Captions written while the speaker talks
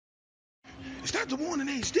Is that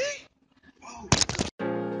DawonInHD? Oh.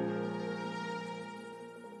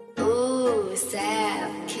 Ooh,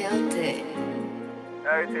 Sab killed it.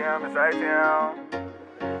 ATM, it's ATM.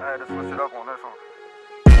 I had to switch it up on this one.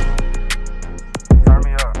 Turn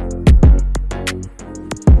me up.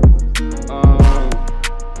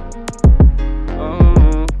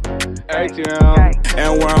 ATM.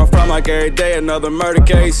 And where I'm from, like every day, another murder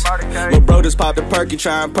case. Lil' bro just popped a perky,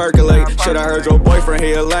 try and percolate. Shit, I heard your boyfriend,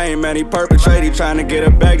 he a lame, man, he perpetrate. He tryna get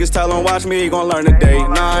a bag, just tell him watch me, he gon' learn today.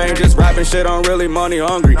 Nah, I ain't just rapping shit, I'm really money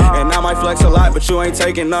hungry. And I might flex a lot, but you ain't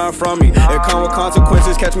taking none from me. It come with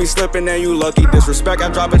consequences, catch me slipping and you lucky. Disrespect, I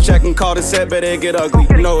drop a check and call the set, but it get ugly.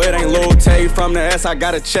 No, it ain't Lil Tay from the S, I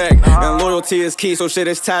got a check. And loyalty is key, so shit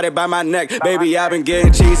is tatted by my neck. Baby, I been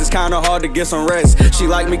getting cheese, it's kinda hard to get some rest. She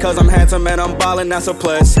like me cause I'm handsome and I'm ballin', that's a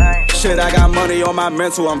plus. Shit, I got money on my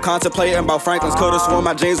mental, I'm contemplating about Franklin's. Could've sworn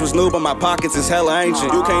my jeans was new, but my pockets is hella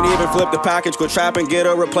ancient. You can't even flip the package, quit trap and get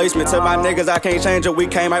a replacement. To my niggas, I can't change it, we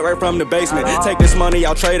came right from the basement. Take this money,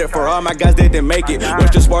 I'll trade it for all my guys didn't make it.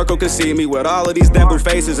 Wish this Sparkle could see me with all of these damn blue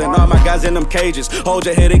faces and all my guys in them cages. Hold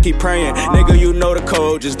your head and keep praying, nigga, you know the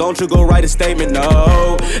code, just don't you go write a statement,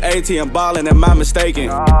 no. ATM ballin', am I mistaken?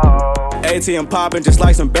 ATM poppin' just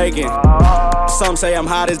like some bacon. Some say I'm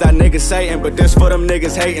hot as that nigga Satan, but this for them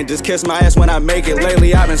niggas hating. Just kiss my ass when I make it.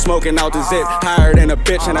 Lately I've been smoking out the zip, higher than a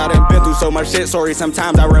bitch, and I done been through so much shit. Sorry,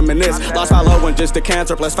 sometimes I reminisce. Lost my loved one just to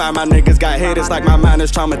cancer, plus 5 my niggas got hit. It's like my mind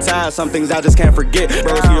is traumatized, some things I just can't forget.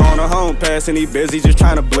 Bro, she on her home pass and he busy just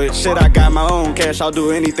trying to blitz. Shit, I got my own cash, I'll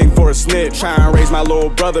do anything for a snitch. Try and raise my little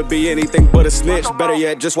brother, be anything but a snitch. Better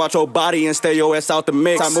yet, just watch your body and stay your ass out the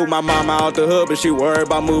mix. I moved my mama out the hood, but she worried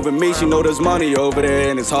about moving me. She know there's money over there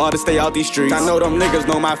and it's hard to stay out these streets. I know them niggas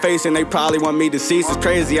know my face and they probably want me deceased. It's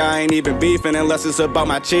crazy, I ain't even beefing unless it's about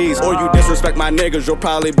my cheese. Or you disrespect my niggas, you'll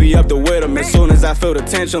probably be up to with them. As soon as I feel the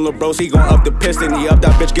tension, lil' bros, he gon' up the piston. He up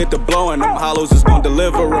that bitch, get the blowing. Them hollows is gon'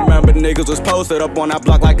 deliver. Remember niggas was posted up on that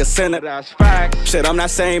block like a sinner. That's facts. Shit, I'm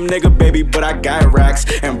that same nigga, baby, but I got racks.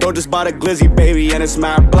 And bro just bought a glizzy, baby, and it's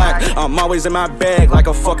matte black. I'm always in my bag like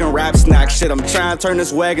a fucking rap snack. Shit, I'm trying to turn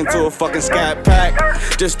this wagon to a fucking scat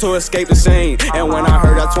pack just to escape the scene. And when I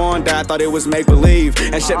heard that Twan died, I thought it was make-believe.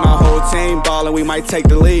 And shit, my whole team ballin', we might take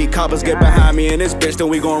the lead. Coppers get behind me in this bitch, then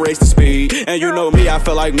we gon' race the speed. And you know me, I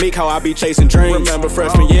feel like Meek, how I be chasing dreams. Remember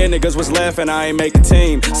freshman year, niggas was laughing, I ain't make the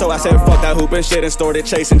team. So I said fuck that hoop and shit and started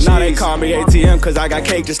chasing cheese. Now they call me ATM cause I got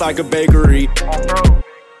cake just like a bakery.